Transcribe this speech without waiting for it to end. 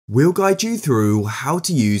We'll guide you through how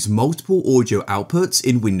to use multiple audio outputs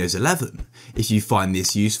in Windows 11. If you find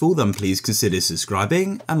this useful, then please consider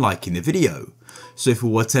subscribing and liking the video. So for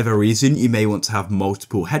whatever reason, you may want to have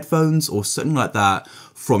multiple headphones or something like that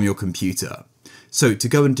from your computer. So to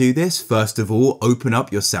go and do this, first of all, open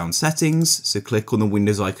up your sound settings. So click on the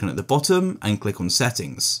Windows icon at the bottom and click on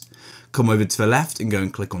Settings. Come over to the left and go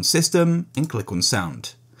and click on System and click on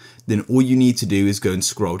Sound. Then all you need to do is go and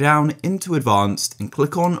scroll down into Advanced and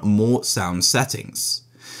click on More Sound Settings.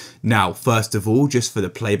 Now, first of all, just for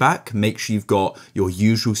the playback, make sure you've got your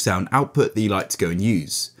usual sound output that you like to go and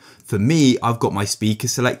use. For me, I've got my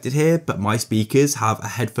speakers selected here, but my speakers have a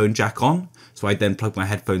headphone jack on, so I then plug my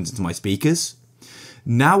headphones into my speakers.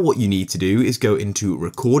 Now what you need to do is go into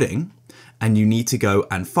Recording, and you need to go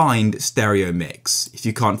and find Stereo Mix. If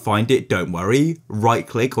you can't find it, don't worry. Right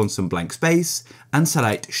click on some blank space and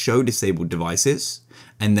select Show Disabled Devices,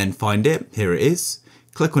 and then find it. Here it is.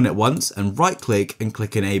 Click on it once and right click and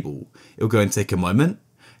click Enable. It'll go and take a moment.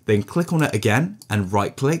 Then click on it again and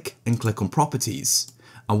right click and click on Properties.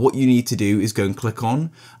 And what you need to do is go and click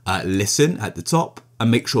on Listen at the top and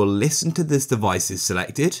make sure Listen to this device is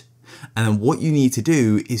selected. And then what you need to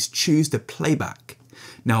do is choose the playback.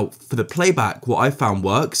 Now for the playback, what I found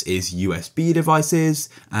works is USB devices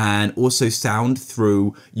and also sound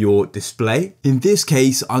through your display. In this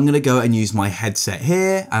case, I'm going to go and use my headset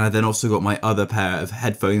here, and I then also got my other pair of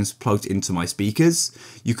headphones plugged into my speakers.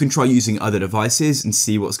 You can try using other devices and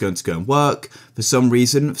see what's going to go and work. For some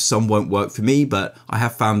reason, some won't work for me, but I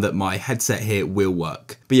have found that my headset here will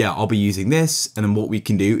work. But yeah, I'll be using this, and then what we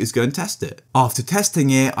can do is go and test it. After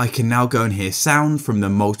testing it, I can now go and hear sound from the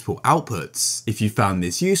multiple outputs. If you found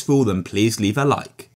this useful, then please leave a like.